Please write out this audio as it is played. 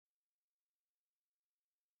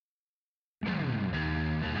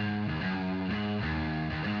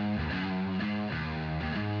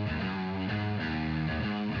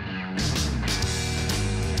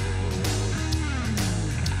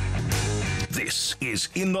This is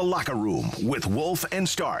In the Locker Room with Wolf and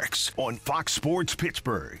Starks on Fox Sports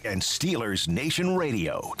Pittsburgh and Steelers Nation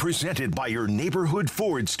Radio. Presented by your neighborhood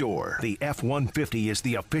Ford store. The F-150 is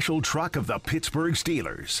the official truck of the Pittsburgh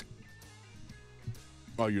Steelers.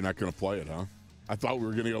 Oh, you're not going to play it, huh? I thought we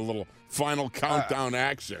were going to get a little final countdown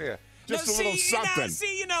action. Yeah. Just a little something.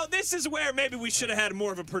 This is where maybe we should have had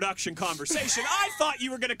more of a production conversation. I thought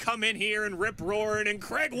you were going to come in here and rip roaring and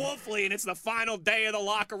Craig Wolfley, and it's the final day of the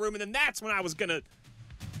locker room, and then that's when I was going to.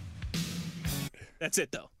 That's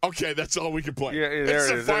it, though. Okay, that's all we can play. Yeah, there it's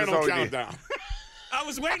it the is. final countdown. I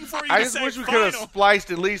was waiting for you I to just say wish we final. could have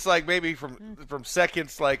spliced at least like maybe from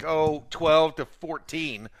seconds 12 to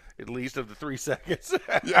 14 at least of the 3 seconds.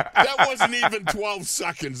 Yeah, that wasn't even 12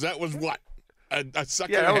 seconds. That was what? A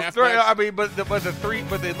second and a half? I mean, but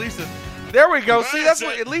at least there we go. See, that's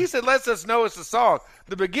what, it. at least it lets us know it's a song.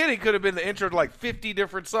 The beginning could have been the intro to like 50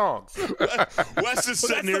 different songs. Wes is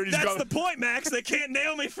sitting here. That's the point, Max. They can't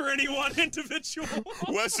nail me for any one individual.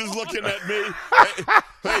 Wes is looking at me.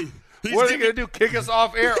 Hey. What are you going to do, kick us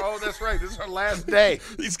off air? Oh, that's right. This is our last day.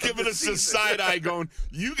 He's giving us a side eye going,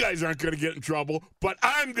 you guys aren't going to get in trouble, but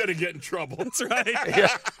I'm going to get in trouble. That's right. Yeah.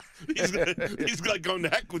 He's like going to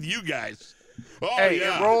heck with you guys. Oh, hey,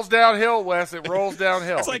 yeah. It rolls downhill, Wes. It rolls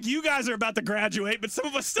downhill. It's like you guys are about to graduate, but some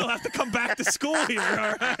of us still have to come back to school here,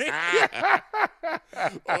 all right?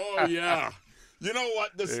 Oh, yeah. You know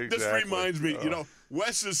what? This Exactly. reminds me,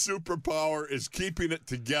 Wes's superpower is keeping it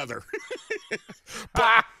together.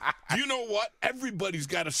 But you know what? Everybody's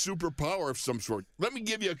got a superpower of some sort. Let me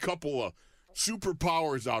give you a couple of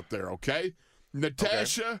superpowers out there, okay?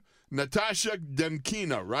 Natasha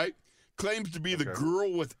Demkina, right? Claims to be the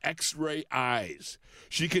girl with X-ray eyes.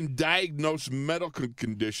 She can diagnose medical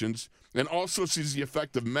conditions and also sees the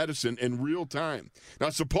effect of medicine in real time. Now,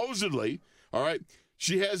 supposedly, all right,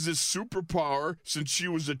 she has this superpower since she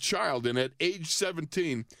was a child, and at age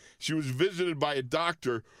 17, she was visited by a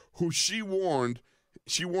doctor who she warned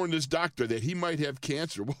this doctor that he might have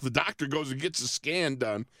cancer. Well, the doctor goes and gets a scan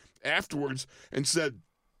done afterwards and said,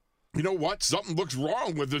 you know what? Something looks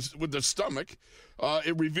wrong with the stomach.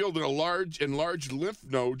 It revealed enlarged lymph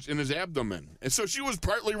nodes in his abdomen. And so she was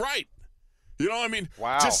partly right. You know what I mean?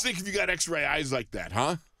 Wow. Just think if you got X-ray eyes like that,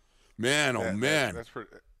 huh? Man, man. That's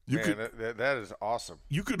pretty. That is awesome.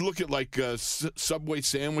 You could look at like Subway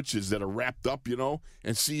sandwiches that are wrapped up,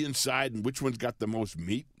 and see inside and which one's got the most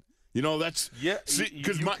meat. That's you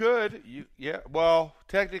could. Well,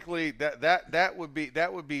 technically, that would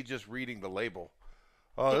be just reading the label.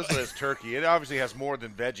 Oh, this one has turkey. It obviously has more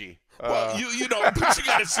than veggie. Well, but you got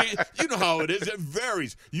to see. You know how it is. It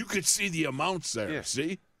varies. You could see the amounts there. Yeah.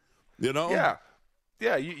 See, Yeah.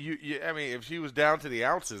 Yeah, I mean, if she was down to the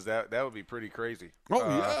ounces, that would be pretty crazy. Oh,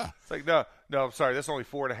 yeah. It's like, no, I'm sorry. That's only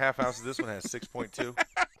 4.5 ounces. This one has 6.2.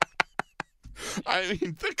 I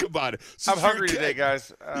mean, think about it. I'm hungry today,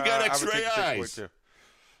 guys. You got X-ray eyes. 6.2.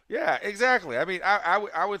 Yeah, exactly. I mean,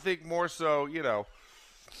 I would think more so,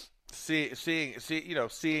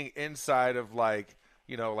 seeing inside of like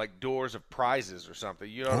doors of prizes or something.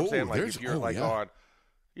 You know what I'm saying? Like if you're on,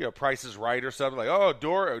 Price is Right or something, like,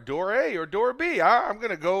 door A or door B. I'm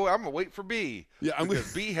gonna wait for B. Yeah,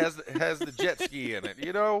 because B has the jet ski in it.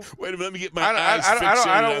 Wait a minute, let me get my eyes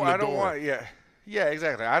fixated on the door. Yeah,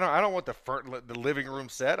 exactly. I don't want the living room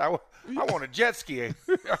set. I want a jet ski.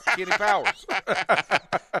 Kenny Powers.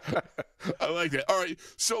 I like that. All right.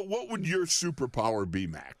 So, what would your superpower be,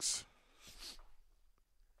 Max?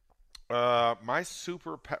 My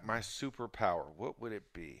superpower. What would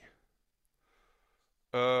it be?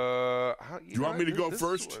 You want me to go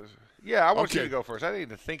first? I want you to go first. I need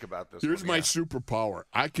to think about this. Here's my superpower.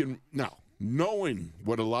 I can now, knowing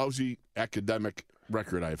what a lousy academic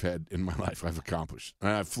record I've had in my life, I've accomplished.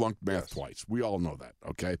 And I've flunked math twice. We all know that.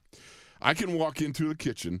 Okay, I can walk into the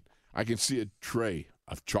kitchen. I can see a tray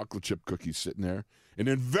of chocolate chip cookies sitting there, and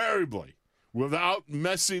invariably, without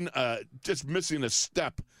missing a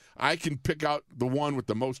step, I can pick out the one with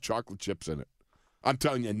the most chocolate chips in it. I'm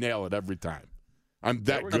telling you, nail it every time. I'm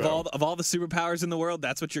that good. Of all the superpowers in the world,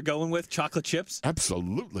 that's what you're going with? Chocolate chips?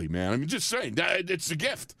 Absolutely, man. I mean, just saying, it's a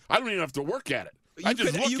gift. I don't even have to work at it. You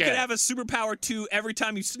could have a superpower, too. Every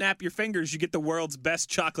time you snap your fingers, you get the world's best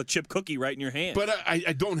chocolate chip cookie right in your hand. But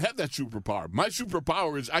I don't have that superpower. My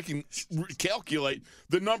superpower is I can calculate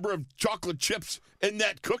the number of chocolate chips in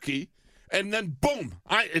that cookie, and then, boom,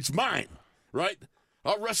 it's mine, right?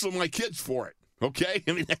 I'll wrestle my kids for it. Okay?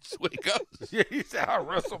 I mean, that's the way it goes. Yeah, he said, I'll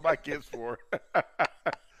wrestle my kids for it.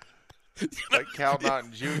 Like Cal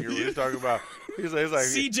Naughton Jr. We was talking about. He's like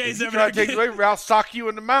CJ's if you try to take it away from me, I'll sock you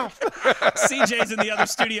in the mouth. CJ's in the other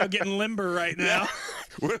studio getting limber right now.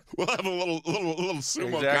 We'll have a little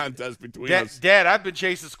sumo contest between us. Dad, I've been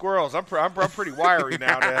chasing squirrels. I'm pretty wiry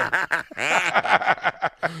now, Dad.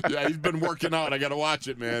 Yeah, he's been working out. I got to watch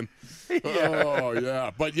it, man. Oh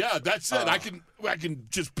yeah, but yeah, that's it. I can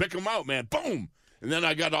just pick them out, man. Boom, and then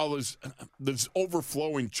I got all this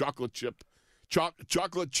overflowing chocolate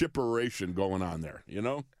chipperation going on there. You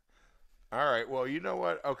know. All right. Well, you know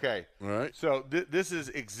what? Okay. All right. So this is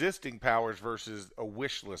existing powers versus a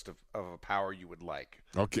wish list of a power you would like.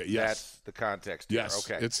 Okay. Yes. That's the context here. Yes.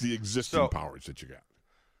 Okay. It's the existing powers that you got.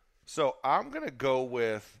 So I'm gonna go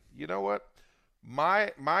with, you know what?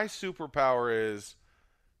 My superpower is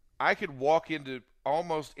I could walk into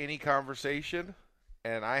almost any conversation,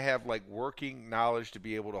 and I have like working knowledge to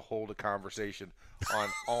be able to hold a conversation on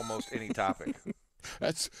almost any topic.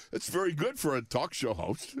 That's very good for a talk show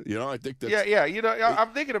host. You know, I think that's yeah. You know,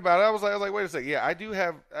 I'm thinking about it. I was like, wait a second. Yeah, I do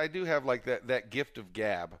have like that gift of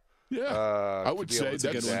gab. Yeah, I would say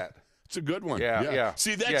that's it's a good one. Yeah.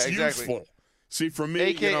 See, that's useful. See, for me,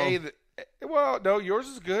 AKA well, no, yours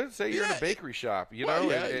is good. Say you're in a bakery shop, you know,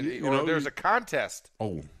 or there's a contest.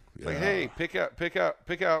 Oh, yeah. Like, hey, pick out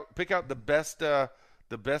the best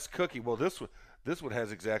cookie. Well, this one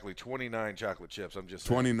has exactly 29 chocolate chips. I'm just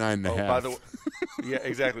saying. 29 and a half. By the way, yeah,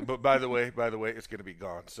 exactly. But by the way, it's going to be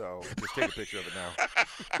gone. So just take a picture of it now.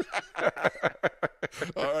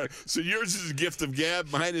 All right. So yours is a gift of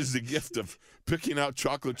gab. Mine is the gift of picking out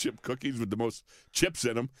chocolate chip cookies with the most chips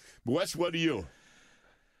in them. Wes, what are you?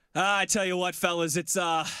 I tell you what, fellas, it's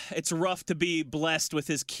rough to be blessed with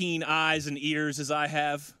as keen eyes and ears as I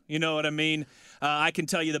have. You know what I mean? I can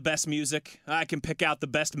tell you the best music. I can pick out the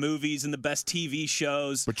best movies and the best TV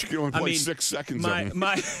shows. But you can only play 6 seconds of them.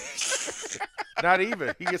 Not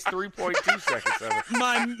even. He gets 3.2 seconds of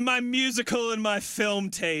it. My musical and my film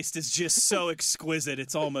taste is just so exquisite.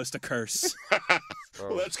 It's almost a curse.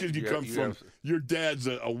 Well, that's because you come from your dad's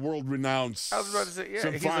a world-renowned I was about to say,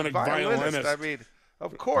 symphonic he's a violinist. violinist. I mean,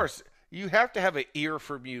 of course, you have to have an ear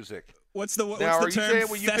for music. What's the now, term? Are you saying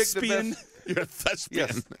when you pick the Thespian? best? You're a thespian.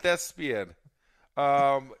 Yes, thespian.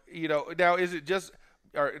 You know, now is it just?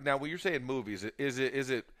 Now, when you're saying movies, is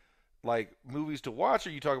it like movies to watch, or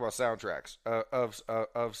are you talking about soundtracks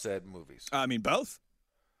of said movies? I mean, both.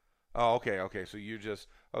 Oh, okay. So you just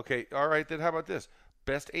okay. All right, then how about this?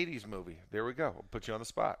 Best '80s movie. There we go. I'll put you on the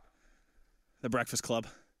spot. The Breakfast Club.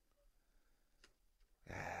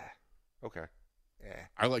 Okay. Yeah.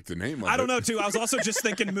 I like the name of it. I don't know, too. I was also just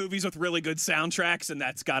thinking movies with really good soundtracks, and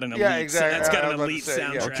that's got an elite. Yeah, exactly. That's got I an was about to elite say, yeah.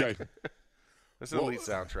 soundtrack. Okay. That's an elite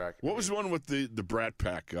soundtrack. What was the one with the Brat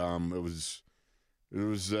Pack? It was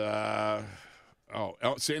St.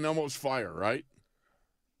 Elmo's Fire, right?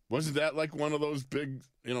 Wasn't that like one of those big,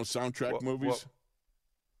 soundtrack movies?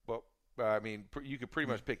 Well, I mean, you could pretty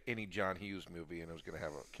much pick any John Hughes movie, and it was going to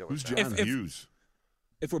have a killer. Who's sound. John Hughes?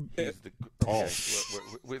 If we're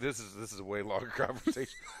this is a way longer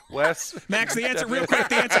conversation. Wes, Max, the answer real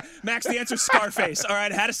quick. Max, the answer's Scarface. All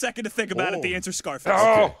right, I had a second to think about it. The answer's Scarface.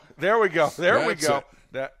 Oh, okay. There we go. That's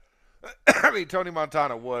That I mean, Tony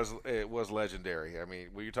Montana was legendary. I mean,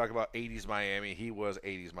 when you talk about '80s Miami, he was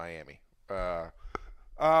 '80s Miami.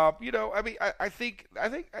 I mean, I think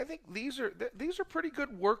these are pretty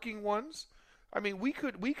good working ones. I mean, we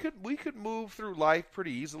could move through life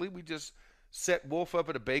pretty easily. We just set Wolf up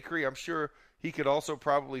at a bakery. I'm sure he could also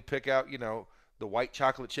probably pick out, the white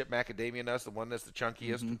chocolate chip macadamia nuts, the one that's the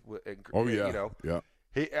chunkiest. Mm-hmm. Oh yeah, yeah.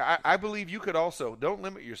 I believe you could also, don't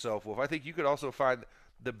limit yourself, Wolf. I think you could also find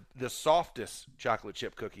the softest chocolate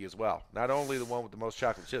chip cookie as well. Not only the one with the most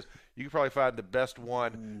chocolate chips, you could probably find the best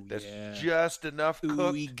one that's just enough cooked.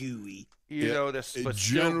 Ooey gooey. But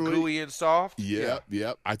still gooey and soft. Yeah.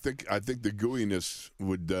 I think the gooiness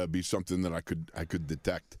would be something that I could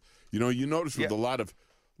detect. You notice with a lot of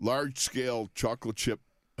large-scale chocolate chip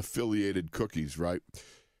affiliated cookies, right?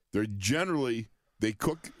 They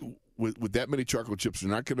cook with that many chocolate chips. They're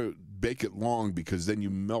not going to bake it long because then you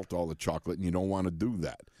melt all the chocolate, and you don't want to do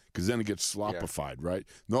that because then it gets slopified, right?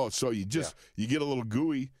 No, so you get a little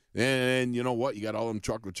gooey, and you know what? You got all them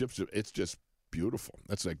chocolate chips. It's just beautiful.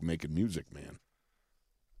 That's like making music, man.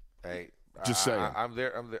 Hey, just saying. I'm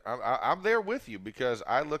there with you because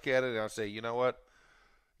I look at it and I say, you know what?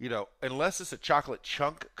 Unless it's a chocolate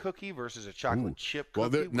chunk cookie versus a chocolate chip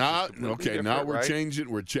cookie. Now we're changing.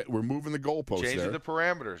 We're moving the goalposts. Changing the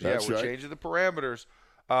parameters. That's we're right. changing the parameters.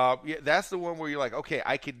 That's the one where you're like, okay,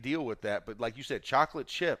 I can deal with that. But like you said, chocolate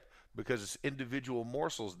chip, because it's individual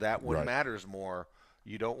morsels, that one matters more.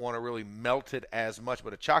 You don't want to really melt it as much.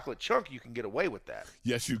 But a chocolate chunk, you can get away with that.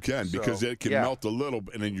 Yes, you can because it can melt a little,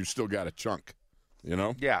 and then you still got a chunk. You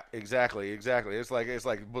know? Yeah, exactly. It's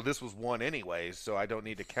like, well, this was one anyways, so I don't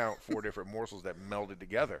need to count 4 different morsels that melded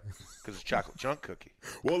together because it's chocolate chunk cookie.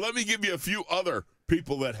 Well, let me give you a few other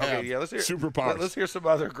people that have superpowers. Let's hear some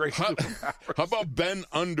other great superpowers. How about Ben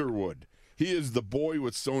Underwood? He is the boy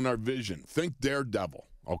with sonar vision. Think Daredevil,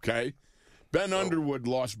 okay? Ben Underwood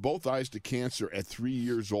lost both eyes to cancer at 3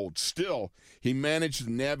 years old. Still, he managed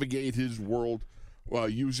to navigate his world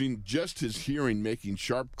using just his hearing, making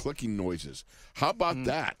sharp clicking noises. How about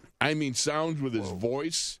that? I mean, sounds with his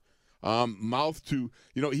voice, mouth to,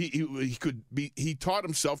 he taught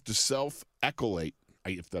himself to self-echolate,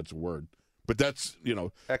 if that's a word. But that's,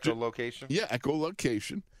 echolocation? Yeah,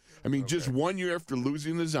 echolocation. I mean, just 1 year after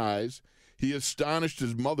losing his eyes, he astonished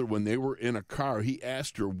his mother when they were in a car. He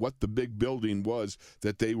asked her what the big building was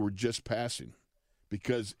that they were just passing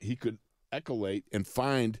because he could echolate and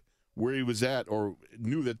find where he was at or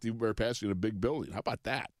knew that they were passing a big building. How about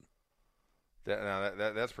that?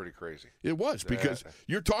 That's pretty crazy. It was because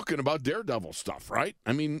you're talking about Daredevil stuff, right?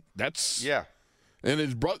 I mean, that's... Yeah. And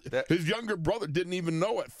his younger brother didn't even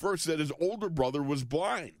know at first that his older brother was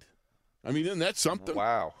blind. I mean, isn't that something?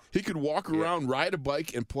 Wow. He could walk around, ride a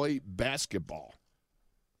bike, and play basketball.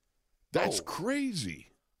 That's crazy.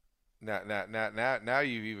 Now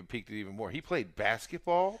you've even peaked it even more. He played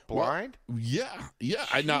basketball blind? Well, yeah.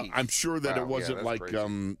 I'm sure that it wasn't like,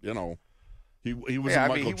 crazy. He wasn't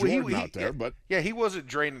Michael Jordan out there, but... Yeah, he wasn't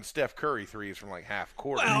draining Steph Curry threes from like half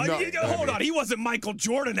court. Well, hold on. He wasn't Michael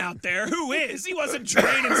Jordan out there. Who is? He wasn't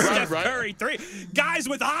draining Steph Curry three. Guys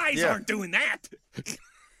with eyes aren't doing that.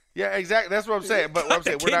 Yeah, exactly. That's what I'm saying. But what I'm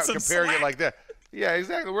saying, we're not comparing it like that. Yeah,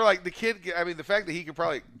 exactly. We're like the kid. I mean, the fact that he could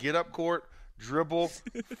probably get up court, dribble,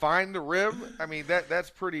 find the rim. I mean, that's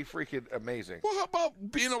pretty freaking amazing. Well, how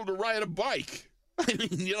about being able to ride a bike? I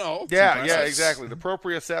mean, Yeah, exactly. The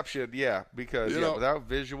proprioception, because without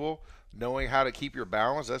visual, knowing how to keep your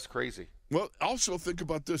balance, that's crazy. Well, also think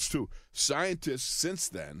about this too. Scientists since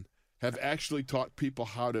then have actually taught people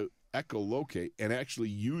how to echolocate and actually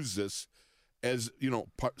use this as,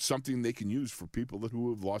 something they can use for people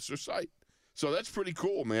who have lost their sight. So that's pretty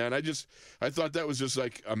cool, man. I thought that was just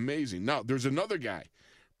like amazing. Now, there's another guy,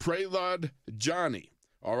 Prahlad Johnny.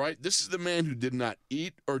 All right. This is the man who did not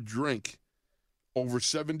eat or drink over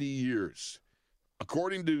 70 years.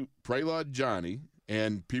 According to Prahlad Johnny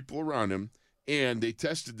and people around him, and they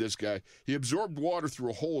tested this guy, he absorbed water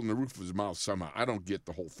through a hole in the roof of his mouth somehow. I don't get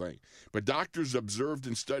the whole thing. But doctors observed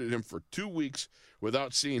and studied him for 2 weeks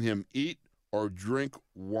without seeing him eat or drink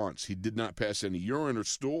once. He did not pass any urine or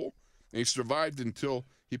stool, and he survived until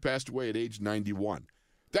he passed away at age 91.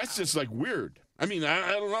 That's just like weird. I mean,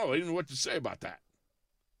 I don't know. I didn't know what to say about that.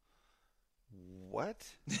 What?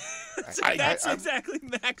 That's exactly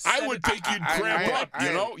Max. I would think you'd cramp up.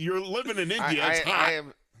 You're living in India. It's hot.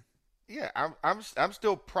 I'm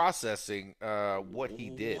still processing what he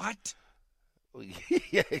did. What?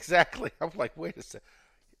 Yeah, exactly. I'm like, wait a second.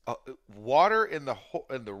 Water in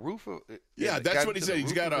the roof of that's what he said.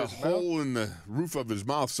 He's got a hole in the roof of his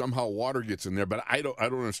mouth. Somehow water gets in there, but I don't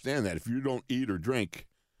understand that. If you don't eat or drink,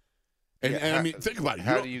 and I mean, think about it.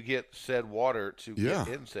 How do you get said water to get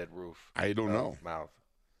in said roof? I don't know. Mouth.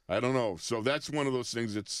 I don't know. So that's one of those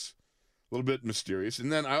things that's a little bit mysterious.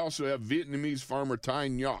 And then I also have Vietnamese farmer Thai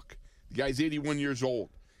Ngoc. The guy's 81 years old.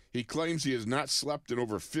 He claims he has not slept in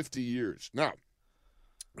over 50 years. Now,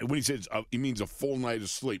 when he says he means a full night of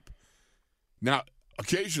sleep. Now,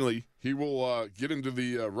 occasionally he will get into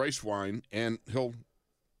the rice wine and he'll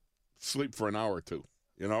sleep for an hour or two.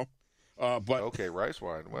 But okay, rice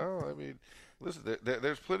wine. Well, I mean, listen,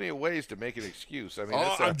 there's plenty of ways to make an excuse. I mean,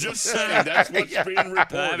 I'm just saying that's what's being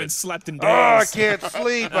reported. I haven't slept in days. Oh, I can't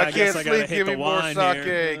sleep. I can't sleep. Give me more sake.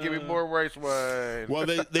 Here. Give me more rice wine. Well,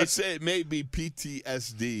 they say it may be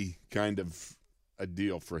PTSD kind of a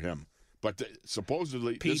deal for him. But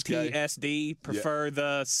supposedly PTSD, prefer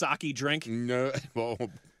the sake drink? No, well,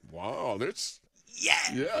 wow,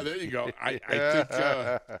 yeah, there you go. I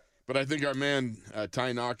think, but I think our man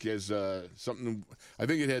Thai Ngoc has something. I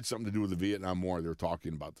think it had something to do with the Vietnam War. They were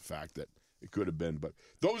talking about the fact that it could have been. But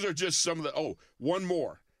those are just some of the. Oh, one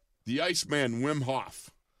more, the Iceman Wim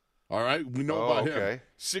Hof. All right, we know about him.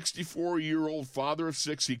 64-year-old father of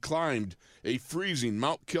 6. He climbed a freezing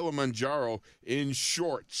Mount Kilimanjaro in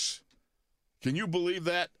shorts. Can you believe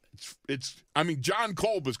that? I mean, John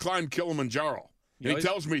Kolb has climbed Kilimanjaro. He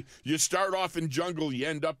tells me you start off in jungle, you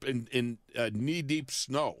end up in knee-deep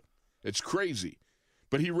snow. It's crazy.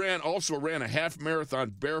 But he also ran a half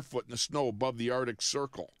marathon barefoot in the snow above the Arctic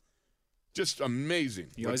Circle. Just amazing.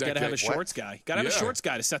 You always got to have a shorts guy. Got to have a shorts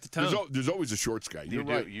guy to set the tone. There's always a shorts guy. You're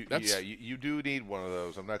right. You do need one of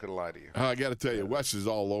those. I'm not going to lie to you. I got to tell you, Wes is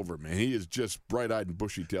all over, man. He is just bright-eyed and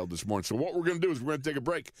bushy-tailed this morning. So what we're going to do is we're going to take a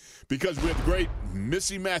break because we have the great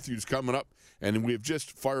Missi Matthews coming up, and we've just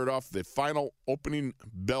fired off the final opening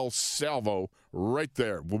bell salvo right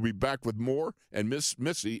there. We'll be back with more and Miss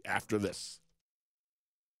Missi after this.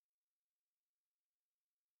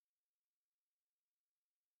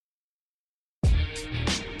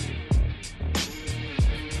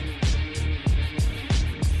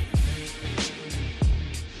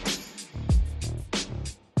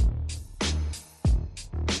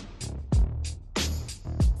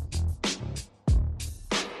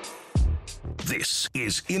 This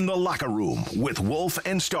is In the Locker Room with Wolf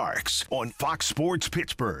and Starks on Fox Sports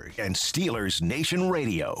Pittsburgh and Steelers Nation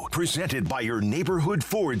Radio. Presented by your neighborhood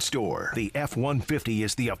Ford store. The F-150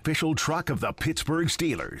 is the official truck of the Pittsburgh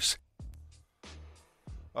Steelers.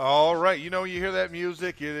 All right. You know, you hear that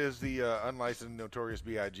music, it is the unlicensed Notorious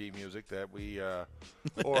B.I.G. music that we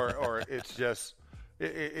or it's just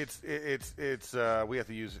it's we have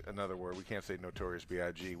to use another word. We can't say Notorious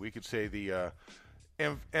B.I.G. We could say the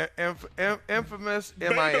infamous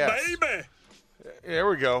MIS. Baby. There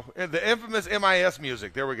we go. And the infamous MIS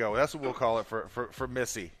music. There we go. That's what we'll call it for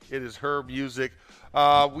Missi. It is her music.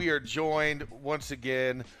 We are joined once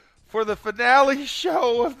again for the finale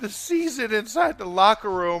show of the season inside the locker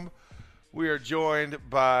room. We are joined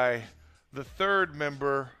by the third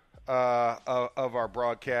member of our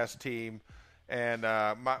broadcast team and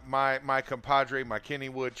my compadre, my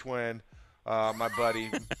Kennywood twin, my buddy,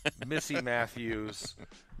 Missi Matthews.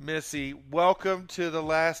 Missi, welcome to the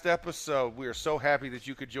last episode. We are so happy that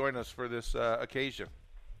you could join us for this occasion.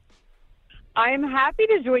 I'm happy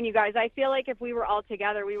to join you guys. I feel like if we were all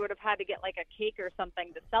together, we would have had to get like a cake or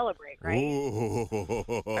something to celebrate, right?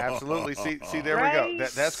 Ooh. Absolutely. See, there right? we go.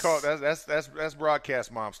 That's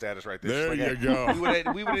broadcast mom status right there. There you go. We would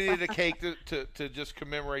have needed a cake to just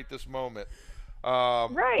commemorate this moment.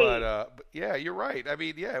 Right. But yeah, you're right. I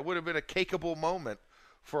mean, yeah, it would have been a cakeable moment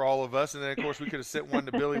for all of us, and then of course we could have sent one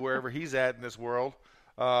to Billy wherever he's at in this world.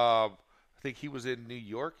 I think he was in New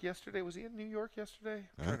York yesterday. Was he in New York yesterday?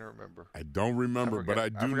 I'm trying to remember. I don't remember, but I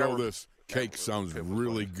do know this cake sounds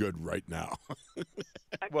really good right now.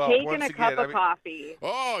 A cake and a cup of coffee.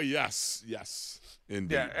 Oh, yes,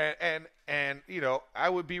 indeed. Yeah, and you know, I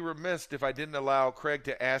would be remiss if I didn't allow Craig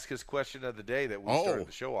to ask his question of the day that we started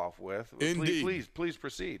the show off with. Indeed. Please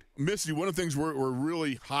proceed. Missi, one of the things we're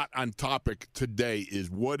really hot on topic today is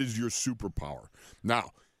what is your superpower?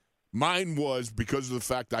 Now, mine was because of the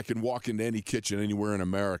fact I can walk into any kitchen anywhere in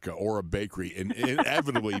America or a bakery and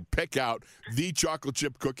inevitably pick out the chocolate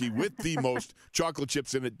chip cookie with the most chocolate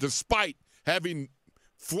chips in it, despite having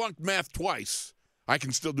flunked math twice. I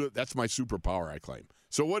can still do it. That's my superpower, I claim.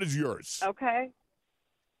 So what is yours? Okay.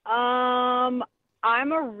 I'm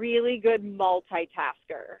a really good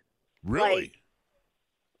multitasker. Really?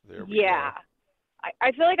 There we go.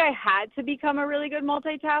 I feel like I had to become a really good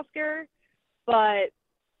multitasker, but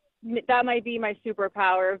that might be my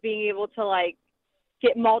superpower of being able to like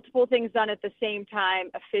get multiple things done at the same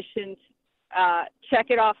time, efficient, check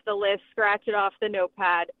it off the list, scratch it off the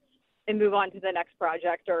notepad, and move on to the next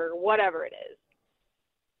project or whatever it is.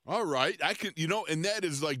 All right. I can, and that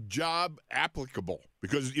is like job applicable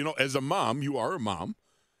because, as a mom, you are a mom,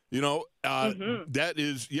 that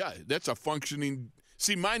is, that's a functioning.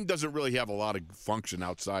 See, mine doesn't really have a lot of function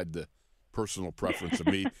outside the personal preference of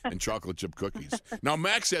me and chocolate chip cookies. Now,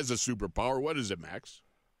 Max has a superpower. What is it, Max?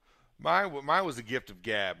 Mine was the gift of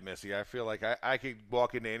gab, Missi. I feel like I could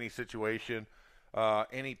walk into any situation,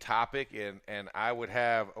 any topic, and I would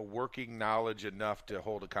have a working knowledge enough to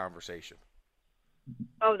hold a conversation.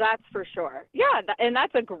 Oh, that's for sure. Yeah, and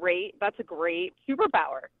that's a great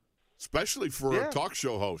superpower. Especially for a talk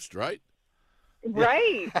show host, right?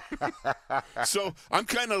 Right. So I'm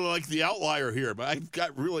kind of like the outlier here, but I've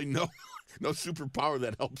got really no superpower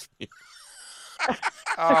that helps me.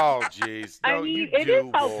 Oh, jeez. No, I mean, it is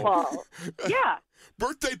helpful. Yeah.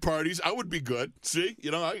 Birthday parties, I would be good. See,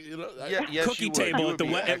 yes, cookie table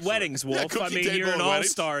at weddings, Wolf. Yeah, I mean, you're an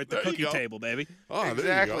all-star at the cookie table, baby. Oh, exactly.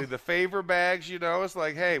 there you go. The favor bags, it's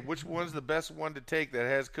like, hey, which one's the best one to take that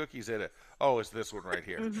has cookies in it? Oh, it's this one right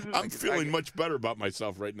here. Mm-hmm. I'm feeling much better about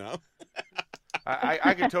myself right now.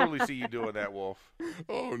 I can totally see you doing that, Wolf.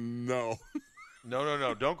 Oh, no.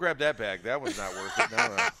 No. Don't grab that bag. That one's not worth it.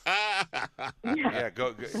 No. Yeah,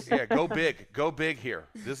 go big. Go big here.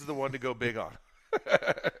 This is the one to go big on.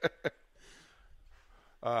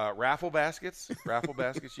 Raffle baskets,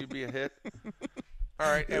 you'd be a hit. All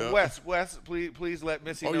right, and Wes, please let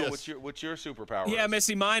Missy know yes. what's your superpower. Yeah, is.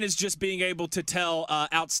 Missy, mine is just being able to tell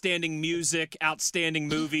outstanding music, outstanding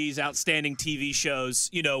movies, outstanding TV shows,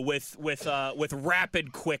 with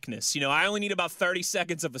rapid quickness. I only need about 30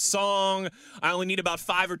 seconds of a song. I only need about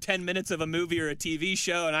 5 or 10 minutes of a movie or a TV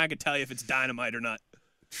show, and I can tell you if it's dynamite or not.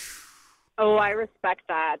 Oh, I respect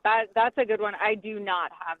that. That's a good one. I do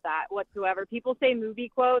not have that whatsoever. People say movie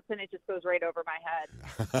quotes, and it just goes right over my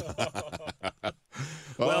head.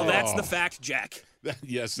 Well, that's the fact, Jack.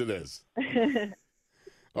 Yes, it is.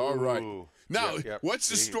 All right. Now, what's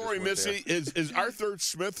the story, Missy? Is Arthur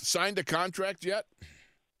Smith signed a contract yet?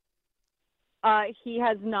 He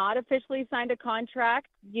has not officially signed a contract.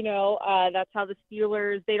 That's how the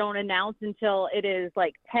Steelers, they don't announce until it is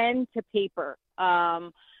like pen to paper.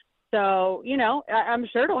 So, I'm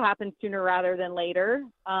sure it'll happen sooner rather than later,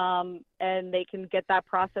 and they can get that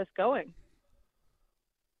process going.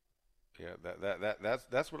 Yeah,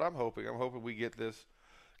 that's what I'm hoping. I'm hoping we get this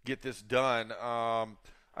done. I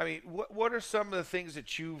mean, what are some of the things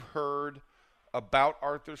that you've heard about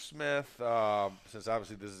Arthur Smith? Since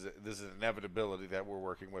obviously this is an inevitability that we're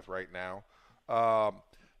working with right now.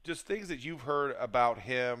 Just things that you've heard about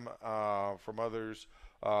him from others.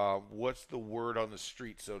 What's the word on the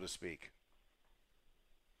street, so to speak?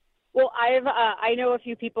 Well, I know a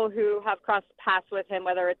few people who have crossed paths with him,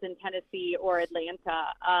 whether it's in Tennessee or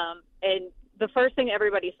Atlanta. And the first thing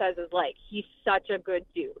everybody says is, like, he's such a good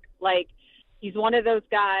dude. Like, he's one of those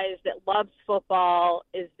guys that loves football,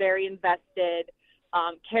 is very invested,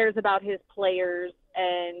 cares about his players,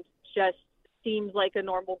 and just seems like a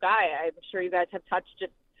normal guy. I'm sure you guys have touched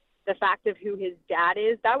just the fact of who his dad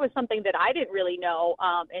is. That was something that I didn't really know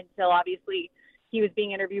until obviously he was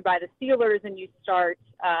being interviewed by the Steelers, and you start,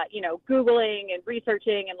 Googling and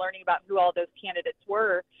researching and learning about who all those candidates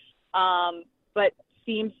were. But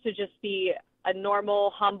seems to just be a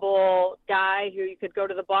normal, humble guy who you could go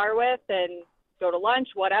to the bar with and go to lunch,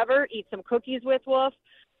 whatever, eat some cookies with Wolf,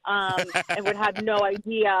 and would have no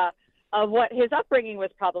idea of what his upbringing was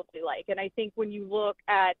probably like. And I think when you look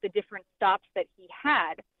at the different stops that he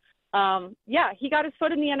had, he got his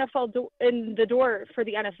foot in the NFL in the door for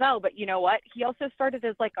the NFL, but you know what? He also started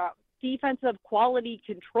as like a defensive quality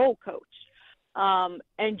control coach,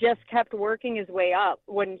 and just kept working his way up.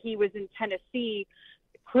 When he was in Tennessee,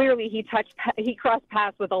 clearly he crossed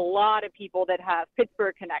paths with a lot of people that have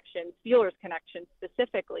Pittsburgh connections, Steelers connections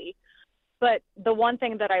specifically. But the one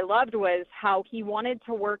thing that I loved was how he wanted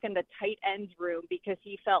to work in the tight ends room, because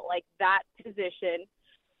he felt like that position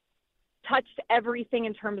touched everything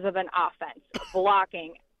in terms of an offense,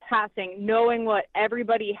 blocking, passing, knowing what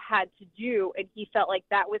everybody had to do. And he felt like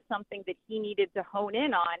that was something that he needed to hone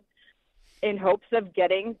in on in hopes of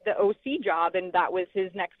getting the OC job. And that was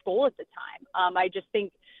his next goal at the time. I just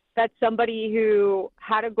think that's somebody who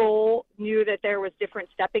had a goal, knew that there was different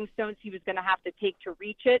stepping stones he was going to have to take to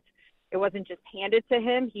reach it. It wasn't just handed to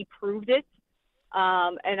him. He proved it.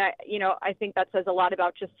 And I think that says a lot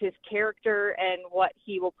about just his character and what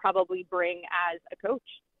he will probably bring as a coach.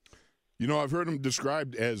 I've heard him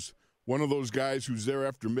described as one of those guys who's there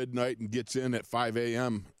after midnight and gets in at 5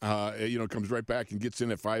 a.m., comes right back and gets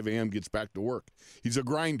in at 5 a.m., gets back to work. He's a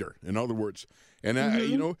grinder, in other words. And,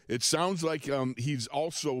 it sounds like he's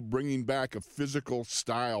also bringing back a physical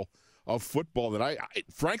style of football that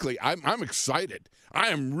I'm excited. I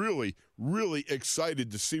am really, really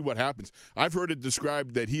excited to see what happens. I've heard it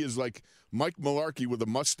described that he is like Mike Mularkey with a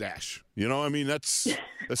mustache. That's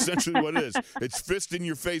essentially what it is. It's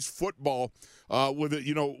fist-in-your-face football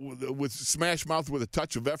with smash mouth with a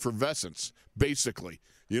touch of effervescence, basically.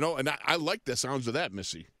 And I like the sounds of that,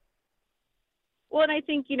 Missy. Well, and I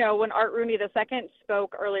think, when Art Rooney II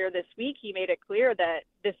spoke earlier this week, he made it clear that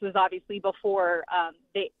this was obviously before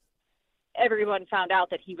everyone found out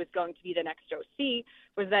that he was going to be the next OC,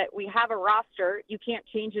 was that we have a roster. You can't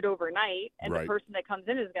change it overnight, and right. The person that comes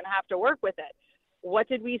in is going to have to work with it. What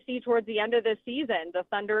did we see towards the end of the season? The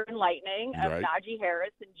thunder and lightning of right. Najee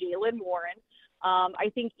Harris and Jaylen Warren. I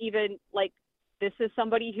think even this is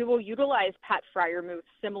somebody who will utilize Pat Freiermuth,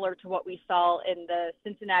 similar to what we saw in the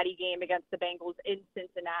Cincinnati game against the Bengals in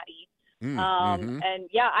Cincinnati. And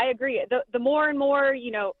yeah, I agree. The more and more,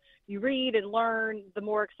 you read and learn, the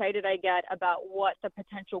more excited I get about what the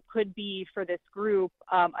potential could be for this group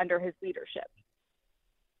under his leadership.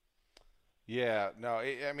 Yeah, no,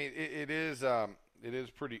 it is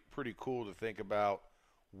pretty cool to think about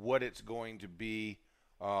what it's going to be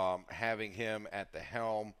having him at the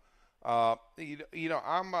helm. I'm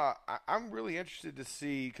really interested to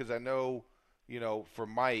see, because I know, for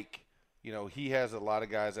Mike, he has a lot of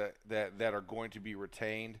guys that are going to be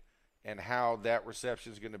retained. and how that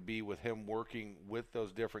reception is going to be with him working with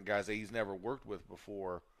those different guys that he's never worked with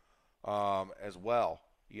before, as well.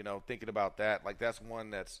 You know, thinking about that, like that's one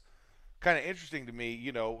that's kind of interesting to me.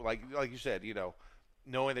 You know, like you said, you know,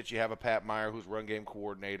 knowing that you have a Pat Meyer who's run game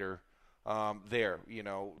coordinator there, you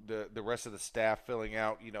know, the rest of the staff filling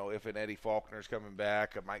out, you know, if an Eddie Faulkner's coming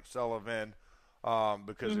back, a Mike Sullivan,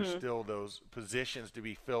 because there's still those positions to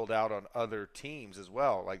be filled out on other teams as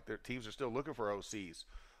well. Like their teams are still looking for OCs.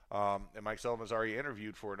 And Mike Sullivan's already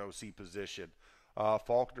interviewed for an OC position.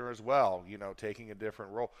 Faulkner as well, you know, taking a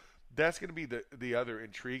different role. That's going to be the other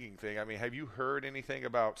intriguing thing. I mean, have you heard anything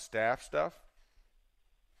about staff stuff?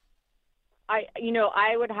 I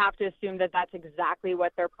would have to assume that that's exactly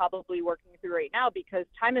what they're probably working through right now, because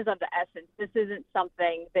time is of the essence. This isn't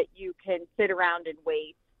something that you can sit around and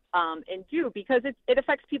wait and do, because it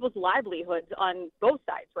affects people's livelihoods on both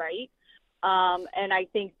sides, right? And I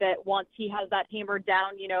think that once he has that hammered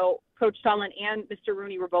down, you know, Coach Tomlin and Mr.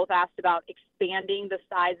 Rooney were both asked about expanding the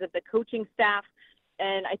size of the coaching staff.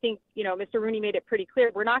 And I think, you know, Mr. Rooney made it pretty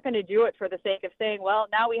clear, we're not going to do it for the sake of saying, well,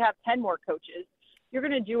 now we have 10 more coaches. You're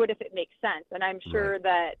going to do it if it makes sense. And I'm sure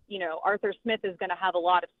that, you know, Arthur Smith is going to have a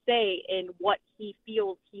lot of say in what he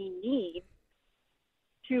feels he needs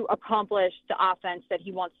to accomplish the offense that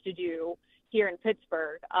he wants to do here in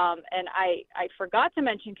Pittsburgh. And I forgot to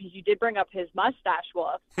mention, because you did bring up his mustache,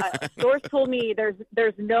 Wolf. A source told me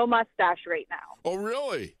there's no mustache right now. Oh,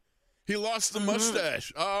 really? He lost the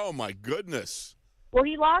mustache. Oh, my goodness. Well,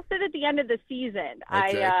 he lost it at the end of the season.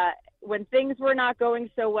 Okay. When things were not going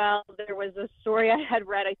so well, there was a story I had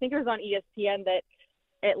read, I think it was on ESPN, that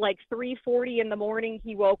at like 3:40 in the morning,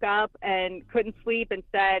 he woke up and couldn't sleep and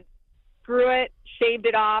said, screw it, shaved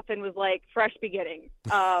it off, and was like, fresh beginning.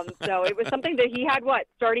 So it was something that he had,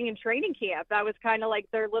 starting in training camp. That was kind of like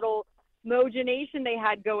their little Mojanation they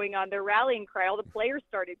had going on, their rallying cry. All the players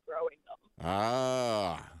started growing them.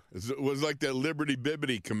 Ah. It was like that Liberty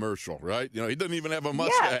Bibbity commercial, right? You know, he doesn't even have a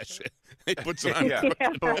mustache. Yeah. He puts it on.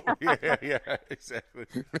 Yeah, exactly.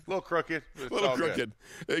 A little crooked. A little crooked.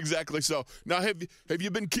 Good. Exactly so. Now, have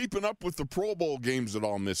you been keeping up with the Pro Bowl games at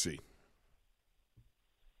all, Missy?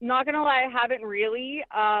 Not going to lie, I haven't really.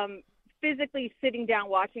 Physically sitting down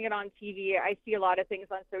watching it on TV, I see a lot of things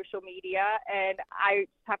on social media, and I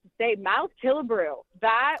have to say, Miles Killebrew,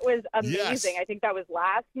 that was amazing. Yes. I think that was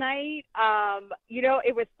last night. You know,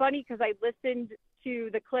 it was funny because I listened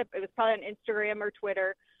to the clip. It was probably on Instagram or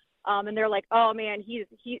Twitter, and they're like, "Oh man, he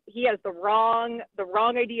has the wrong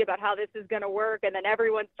idea about how this is going to work," and then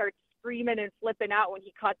everyone starts screaming and flipping out when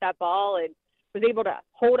he caught that ball and was able to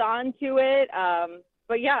hold on to it.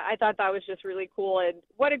 But yeah, I thought that was just really cool. And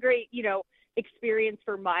what a great, you know, experience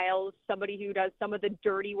for Miles, somebody who does some of the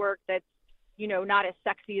dirty work that's, you know, not as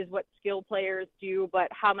sexy as what skill players do, but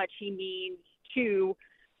how much he means to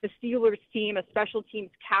the Steelers team, a special teams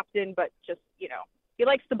captain, but just, you know, he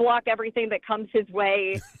likes to block everything that comes his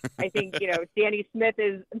way. I think, you know, Danny Smith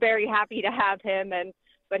is very happy to have him.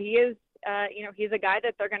 But he is, you know, he's a guy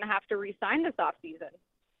that they're going to have to re-sign this offseason.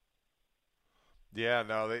 Yeah,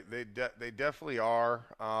 no, they definitely are,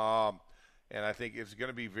 and I think it's going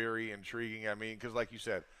to be very intriguing. I mean, because like you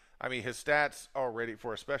said, I mean, his stats already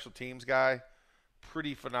for a special teams guy,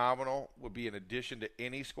 pretty phenomenal. Would be an addition to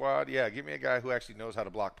any squad. Yeah, give me a guy who actually knows how to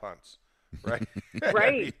block punts, right? Right,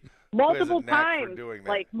 I mean, multiple times,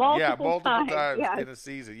 like multiple times yes. in a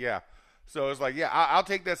season. Yeah. So it's like, yeah, I'll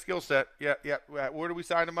take that skill set. Yeah. Where do we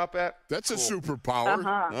sign him up at? That's cool. A superpower,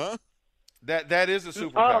 huh? That is a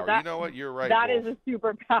superpower. You know what? You're right. That Wolf. is a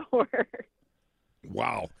superpower.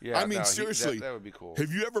 Wow. Yeah, I mean, seriously. That would be cool.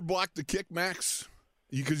 Have you ever blocked the kick, Max?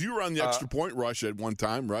 Because you were on the extra point rush at one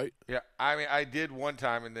time, right? Yeah. I mean, I did one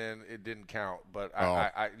time, and then it didn't count. But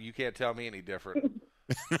you can't tell me any different.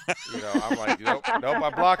 You know, I'm like, nope, I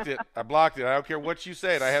blocked it. I don't care what you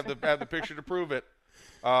said. I have the picture to prove it.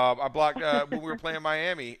 I blocked when we were playing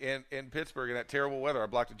Miami in Pittsburgh in that terrible weather. I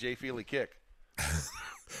blocked a Jay Feely kick.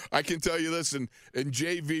 I can tell you this, in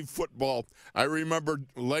JV football, I remember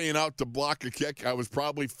laying out to block a kick. I was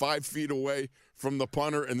probably 5 feet away from the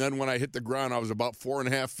punter, and then when I hit the ground, I was about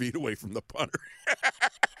 4.5 feet away from the punter.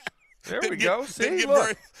 There we go. See,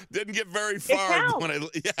 didn't get very far.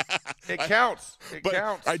 It counts. It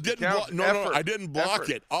counts. I didn't. No, I didn't block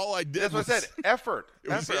it. All I did. That's what I said. Effort.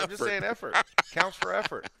 I'm just saying effort. Counts for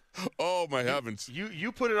effort. Oh my heavens!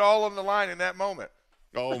 You put it all on the line in that moment.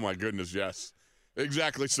 Oh my goodness, yes.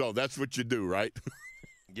 Exactly so. That's what you do, right?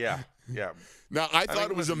 Yeah. Now, I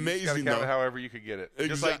thought it was amazing, though. However you could get it.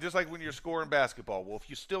 Just like when you're scoring basketball. Well, if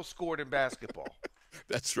you still scored in basketball.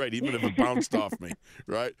 That's right, even if it bounced off me,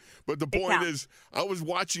 right? But the point is, I was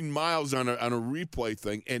watching Miles on a replay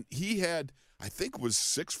thing, and he had I think it was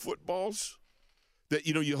 6 footballs that,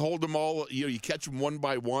 you hold them all, you catch them one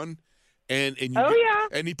by one. And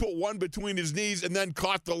he put one between his knees and then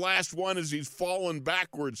caught the last one as he's falling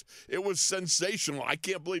backwards. It was sensational. I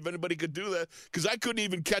can't believe anybody could do that because I couldn't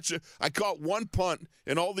even catch it. I caught one punt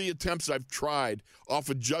in all the attempts I've tried off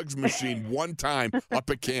a jugs machine one time up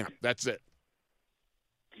at camp. That's it.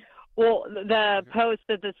 Well, the post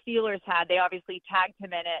that the Steelers had, they obviously tagged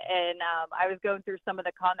him in it, and I was going through some of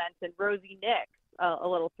the comments, and Rosie Nick, a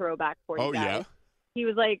little throwback for you guys. Yeah? He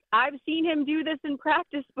was like, I've seen him do this in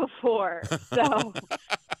practice before. So,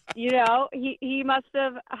 he must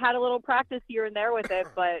have had a little practice here and there with it.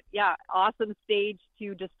 But, yeah, awesome stage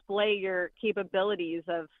to display your capabilities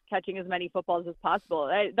of catching as many footballs as possible.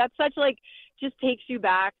 That's such, just takes you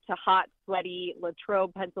back to hot, sweaty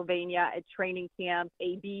Latrobe, Pennsylvania at training camp.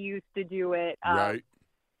 AB used to do it. Right.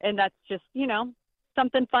 And that's just,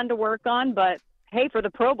 something fun to work on. But, hey, for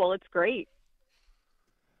the Pro Bowl, it's great.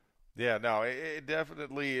 Yeah, no, it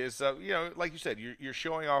definitely is. Like you said, you're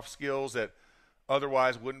showing off skills that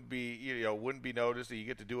otherwise wouldn't be noticed. And you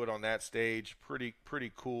get to do it on that stage. Pretty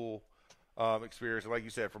cool experience. And like you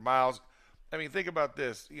said, for Miles, I mean, think about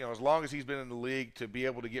this. As long as he's been in the league, to be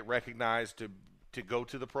able to get recognized to go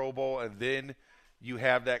to the Pro Bowl, and then you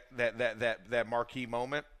have that marquee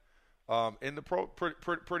moment in the pro.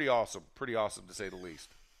 Pretty awesome. Pretty awesome to say the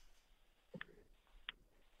least.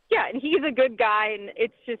 Yeah, and he's a good guy, and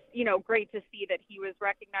it's just, great to see that he was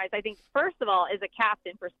recognized. I think, first of all, as a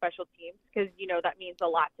captain for special teams, because, that means a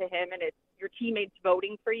lot to him, and it's your teammates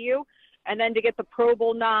voting for you. And then to get the Pro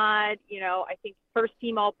Bowl nod, I think first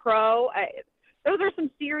team All-Pro, those are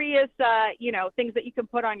some serious, things that you can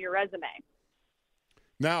put on your resume.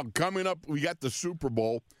 Now, coming up, we got the Super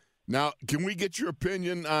Bowl. Now, can we get your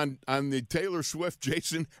opinion on the Taylor Swift,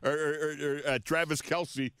 Jason, or Travis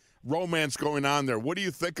Kelce romance going on there? What do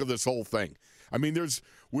you think of this whole thing? I mean,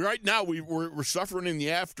 we're suffering in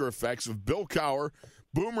the after effects of Bill Cowher,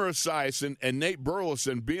 Boomer Esiason, and Nate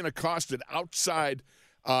Burleson being accosted outside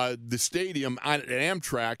the stadium at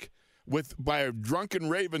Amtrak by a drunken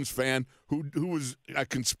Ravens fan who was a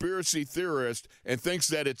conspiracy theorist and thinks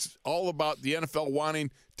that it's all about the NFL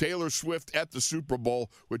wanting Taylor Swift at the Super Bowl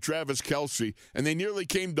with Travis Kelce, and they nearly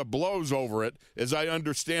came to blows over it, as I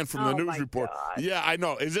understand from the news report. God. Yeah, I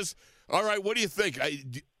know. Is this all right? What do you think?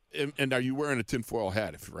 And are you wearing a tinfoil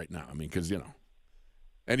hat right now? I mean, because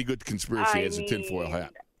any good conspiracy has a tinfoil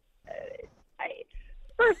hat.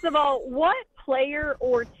 First of all, what player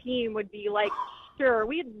or team would be like, sure,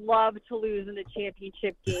 we'd love to lose in the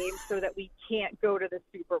championship game so that we can't go to the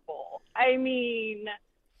Super Bowl? I mean,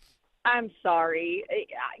 I'm sorry.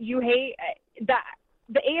 You hate that.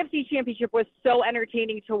 The AFC Championship was so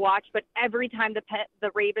entertaining to watch, but every time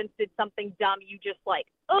the Ravens did something dumb, you just what?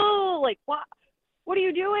 What are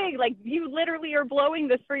you doing? You literally are blowing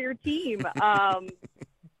this for your team.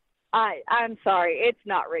 I'm sorry. It's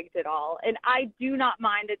not rigged at all. And I do not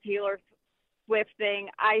mind the Taylor Swift thing.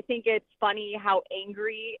 I think it's funny how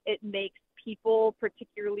angry it makes people,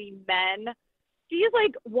 particularly men. She is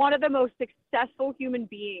one of the most successful human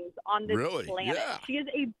beings on this planet. Yeah. She is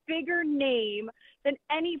a bigger name than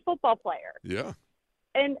any football player. Yeah.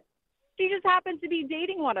 And she just happens to be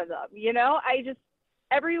dating one of them,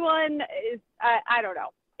 everyone is, I don't know.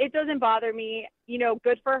 It doesn't bother me.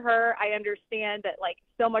 Good for her. I understand that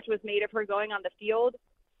so much was made of her going on the field.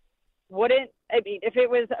 If it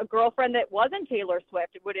was a girlfriend that wasn't Taylor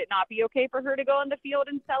Swift, would it not be okay for her to go on the field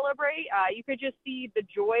and celebrate? You could just see the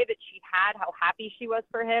joy that she had, how happy she was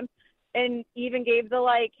for him, and even gave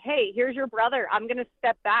the hey, here's your brother. I'm going to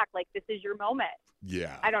step back. This is your moment.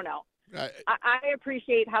 Yeah. I don't know. I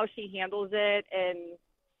appreciate how she handles it, and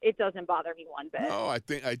it doesn't bother me one bit. No, I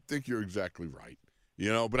think you're exactly right.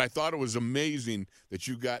 But I thought it was amazing that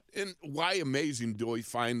you got – and why amazing do we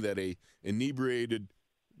find that a inebriated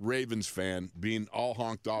Ravens fan being all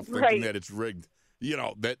honked off thinking that it's rigged?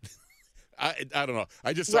 That I don't know.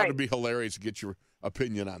 I just thought it'd be hilarious to get your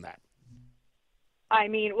opinion on that. I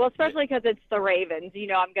mean, well, especially because it's the Ravens.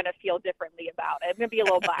 I'm going to feel differently about it. I'm going to be a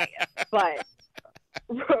little biased. But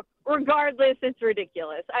regardless, it's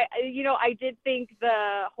ridiculous. I did think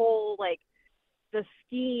the whole, the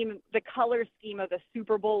scheme, the color scheme of the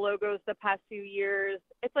Super Bowl logos the past few years,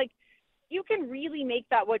 it's you can really make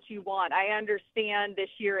that what you want. I understand this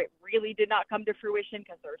year it really did not come to fruition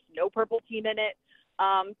because there's no purple team in it.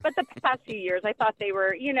 But the past few years, I thought they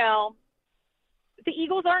were, the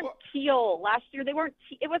Eagles aren't teal. Last year they weren't.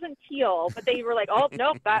 It wasn't teal, but they were oh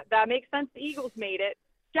nope, that makes sense. The Eagles made it.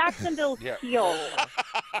 Jacksonville's teal.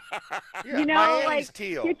 Miami's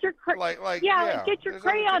teal. Get your get your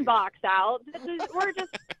crayon box out. We're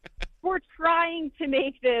just we're trying to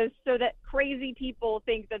make this so that crazy people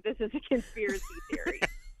think that this is a conspiracy theory.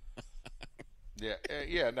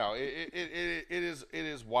 No, it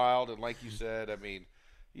is wild, and like you said, I mean,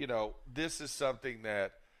 this is something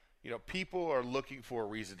that people are looking for a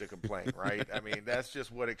reason to complain, right? I mean, that's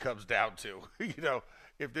just what it comes down to.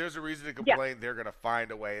 If there's a reason to complain, they're going to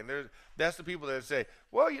find a way. And that's the people that say,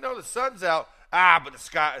 well, the sun's out, but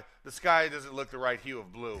the sky doesn't look the right hue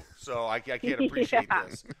of blue, so I can't appreciate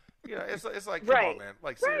this. It's like, come on, man.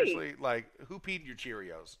 Like, seriously, like, who peed in your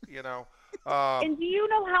Cheerios, And do you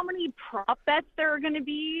know how many prop bets there are going to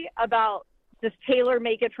be about does Taylor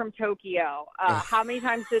make it from Tokyo? How many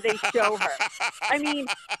times do they show her? I mean,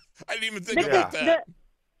 I didn't even think about that.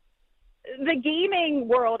 The gaming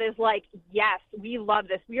world is like, yes, we love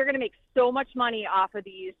this. We are going to make so much money off of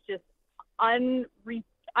these just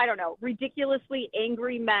ridiculously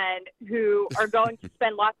angry men who are going to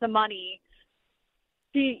spend lots of money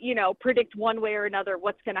to, predict one way or another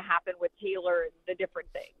what's going to happen with Taylor and the different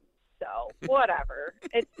things. So whatever,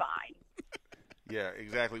 it's fine. Yeah,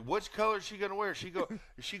 exactly. Which color is she going to wear? Is she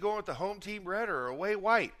going with the home team red or away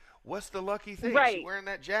white? What's the lucky thing? Right. Is she wearing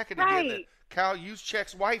that jacket again that Kyle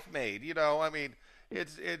Juszczyk's wife made? I mean,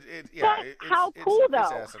 how cool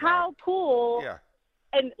though? How cool? Yeah.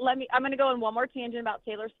 And I'm going to go on one more tangent about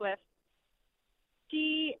Taylor Swift.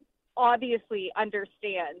 She obviously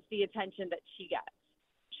understands the attention that she gets.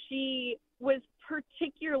 She was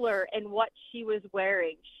particular in what she was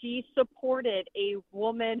wearing. She supported a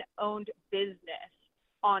woman-owned business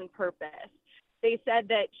on purpose. They said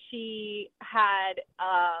that she had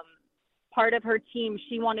part of her team,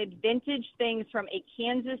 she wanted vintage things from a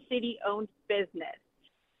Kansas City-owned business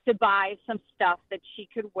to buy some stuff that she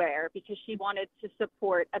could wear because she wanted to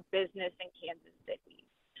support a business in Kansas City.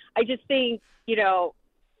 I just think,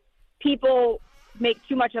 people make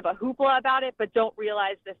too much of a hoopla about it, but don't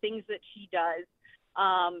realize the things that she does.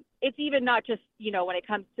 It's even not just, when it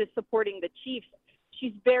comes to supporting the Chiefs,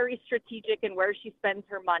 she's very strategic in where she spends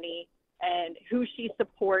her money and who she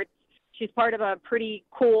supports. She's part of a pretty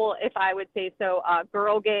cool, if I would say so,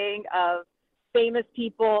 girl gang of famous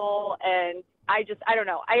people. And I don't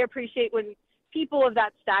know. I appreciate when people of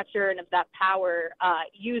that stature and of that power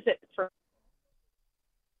use it for.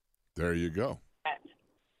 There you go.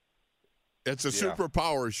 It's a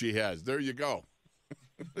superpower she has. There you go.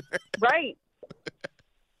 Right.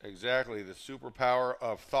 Exactly. The superpower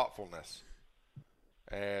of thoughtfulness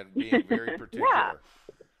and being very particular.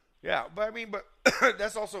 Yeah, but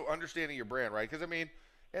that's also understanding your brand, right? Because, and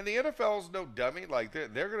the NFL's no dummy. Like,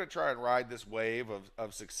 they're going to try and ride this wave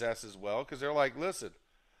of success as well because they're like, listen,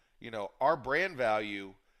 our brand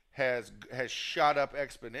value has shot up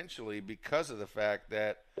exponentially because of the fact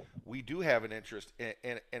that we do have an interest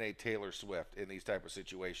in a Taylor Swift in these type of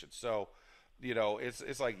situations. So,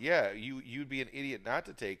 it's like, you'd be an idiot not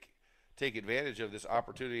to take advantage of this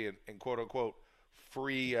opportunity and quote unquote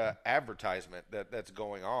free advertisement that's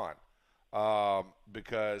going on.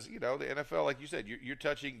 Because, the NFL, like you said, you're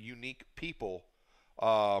touching unique people,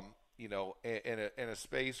 in a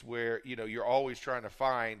space where, you're always trying to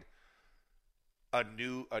find a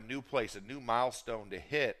new place, a new milestone to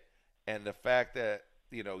hit. And the fact that,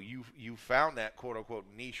 you found that quote unquote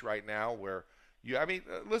niche right now where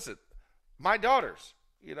listen, my daughters,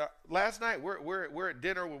 last night we're at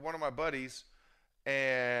dinner with one of my buddies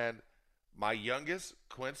and my youngest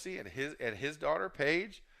Quincy and his daughter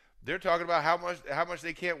Paige, they're talking about how much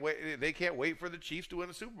they can't wait for the Chiefs to win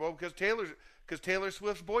the Super Bowl because Taylor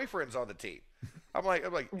Swift's boyfriend's on the team. I'm like,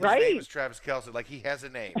 his name is Travis Kelce. Like, he has a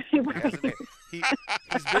name. He's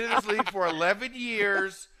been in this league for 11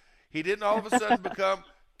 years. He didn't all of a sudden become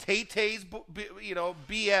Tay-Tay's,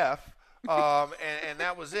 BF, and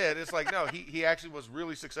that was it. It's like, no, he actually was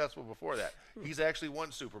really successful before that. He's actually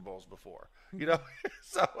won Super Bowls before,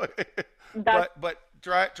 So, but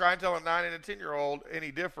try and tell a 9 and a 10-year-old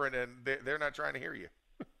any different, and they're not trying to hear you.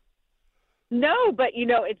 No, but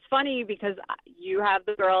it's funny because you have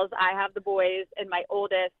the girls, I have the boys, and my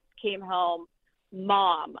oldest came home,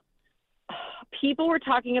 Mom, people were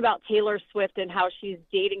talking about Taylor Swift and how she's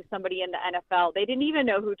dating somebody in the NFL. They didn't even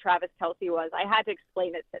know who Travis Kelce was. I had to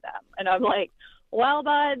explain it to them. And I'm like, well,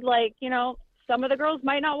 bud, some of the girls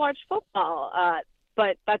might not watch football,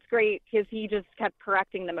 but that's great because he just kept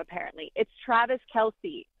correcting them apparently. It's Travis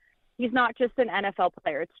Kelce. He's not just an NFL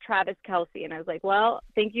player. It's Travis Kelce. And I was like, well,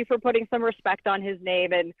 thank you for putting some respect on his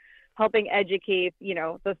name and helping educate,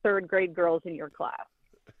 the third grade girls in your class.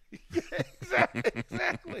 Yeah,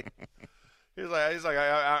 exactly. He's like, He's like,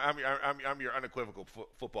 I'm your unequivocal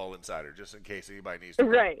football insider, just in case anybody needs to know.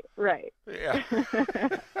 Right. Yeah.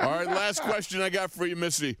 All right, last question I got for you,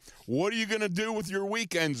 Missy. What are you going to do with your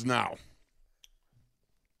weekends now?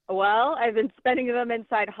 Well, I've been spending them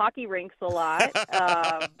inside hockey rinks a lot,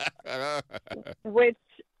 which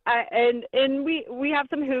we have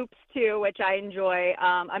some hoops too, which I enjoy.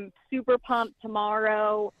 I'm super pumped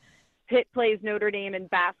tomorrow. Pitt plays Notre Dame in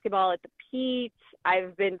basketball at the Pete.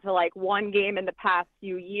 I've been to like one game in the past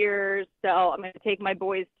few years, so I'm going to take my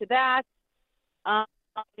boys to that.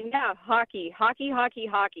 Yeah, hockey.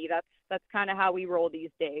 That's kind of how we roll these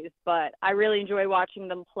days. But I really enjoy watching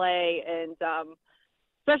them play, and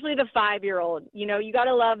especially the 5-year-old. You know, you got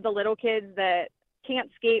to love the little kids that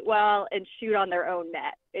can't skate well and shoot on their own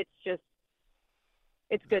net. It's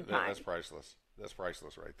good time. That's priceless. That's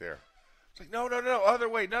priceless right there. It's like, no, other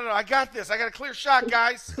way. No, I got this. I got a clear shot,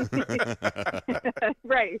 guys.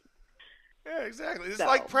 Right. Yeah, exactly. It's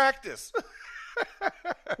like practice.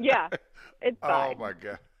 Yeah, it's fine. Oh, my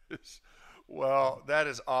gosh. Well, that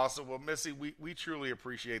is awesome. Well, Missy, we truly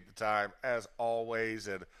appreciate the time, as always.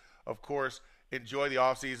 And, of course, enjoy the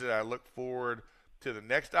offseason. I look forward to the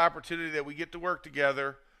next opportunity that we get to work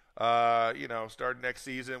together, starting next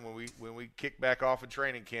season when we kick back off in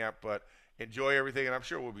training camp. But enjoy everything, and I'm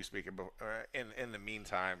sure we'll be speaking in the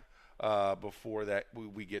meantime before that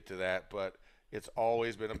we get to that. But it's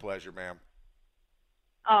always been a pleasure, ma'am.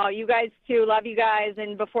 Oh, you guys too. Love you guys.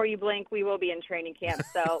 And before you blink, we will be in training camp.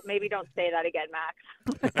 So maybe don't say that again, Max.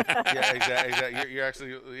 Yeah, exactly. You're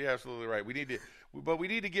absolutely right. We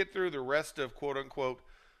need to get through the rest of quote unquote.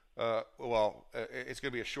 It's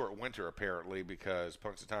going to be a short winter apparently because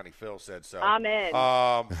Punxsutawney Phil said so. I'm in.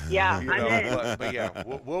 I'm in. But yeah,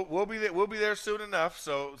 we'll be there. We'll be there soon enough.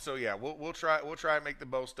 So yeah, we'll try and make the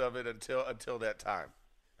most of it until that time.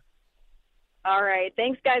 All right.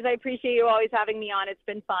 Thanks, guys. I appreciate you always having me on. It's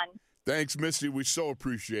been fun. Thanks, Missy. We so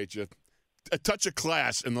appreciate you. A touch of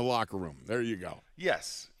class in the locker room. There you go.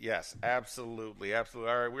 Yes, absolutely. All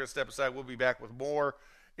right, we're going to step aside. We'll be back with more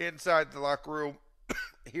Inside the Locker Room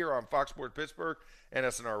here on Fox Sports Pittsburgh and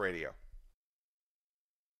SNR Radio.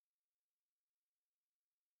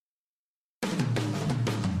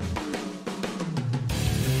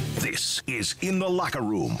 This is In the Locker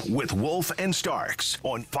Room with Wolf and Starks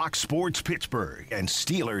on Fox Sports Pittsburgh and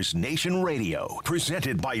Steelers Nation Radio.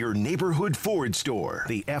 Presented by your neighborhood Ford store.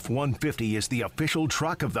 The F-150 is the official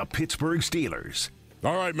truck of the Pittsburgh Steelers.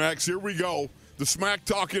 All right, Max, here we go. The smack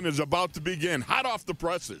talking is about to begin. Hot off the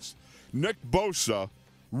presses. Nick Bosa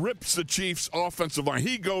rips the Chiefs' offensive line.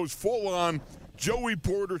 He goes full on Joey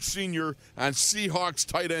Porter Sr. and Seahawks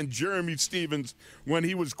tight end Jeremy Stevens when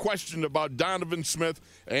he was questioned about Donovan Smith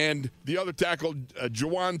and the other tackle,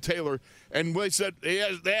 Jawan Taylor. And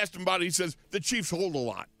they asked him about it. He says, the Chiefs hold a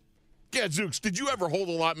lot. Gadzooks, did you ever hold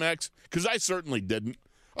a lot, Max? Because I certainly didn't.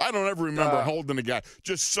 I don't ever remember holding a guy.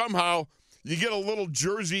 Just somehow you get a little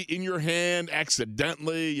jersey in your hand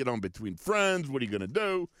accidentally, between friends. What are you going to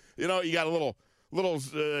do? You got a little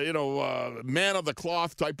man of the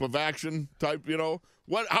cloth type of action type,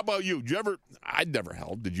 What? How about you? Did you ever? I'd never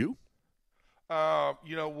held. Did you?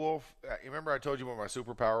 Wolf, remember I told you what my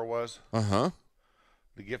superpower was? Uh-huh.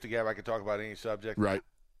 The gift of gab, I could talk about any subject. Right.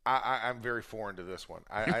 I'm very foreign to this one.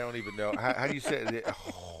 I don't even know. How do you say it?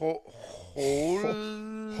 Hold.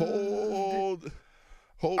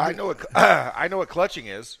 I know what clutching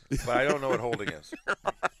is, but I don't know what holding is.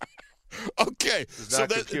 Okay, it's not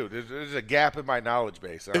too cute. There's a gap in my knowledge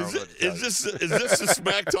base. Is this the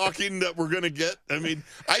smack talking that we're gonna get? I mean,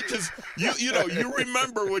 you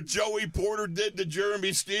remember what Joey Porter did to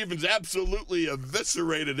Jeremy Stevens? Absolutely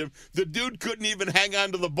eviscerated him. The dude couldn't even hang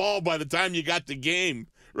on to the ball by the time you got the game,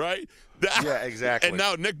 right? Yeah, exactly. And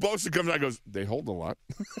now Nick Bosa comes out and goes, they hold a lot.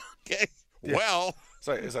 Okay, yeah. Well.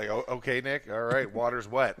 It's like, okay, Nick, all right, water's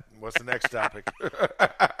wet. What's the next topic?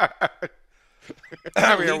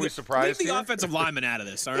 Are we surprised? Leave the offensive lineman out of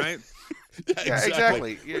this, all right? Yeah,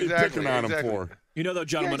 exactly. What are you picking on him for? Though,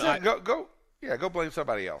 gentlemen, go blame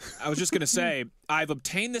somebody else. I was just going to say, I've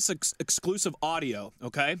obtained this exclusive audio,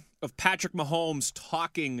 okay, of Patrick Mahomes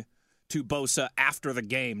talking to Bosa after the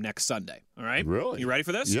game next Sunday, all right? Really? You ready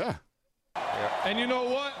for this? Yeah. And you know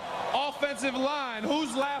what? Offensive line.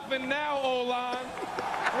 Who's laughing now, O-line?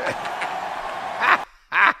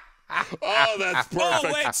 Oh, that's perfect.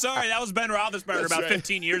 Oh, wait, sorry. That was Ben Roethlisberger about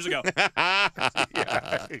 15 years ago.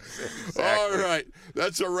 Yeah, exactly. All right.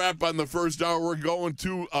 That's a wrap on the first hour. We're going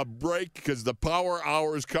to a break because the Power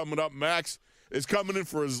Hour is coming up. Max is coming in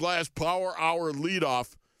for his last Power Hour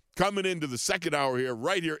leadoff, coming into the second hour here,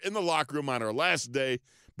 right here in the locker room on our last day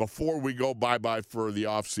before we go bye-bye for the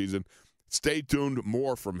offseason. Stay tuned.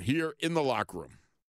 More from here in the locker room.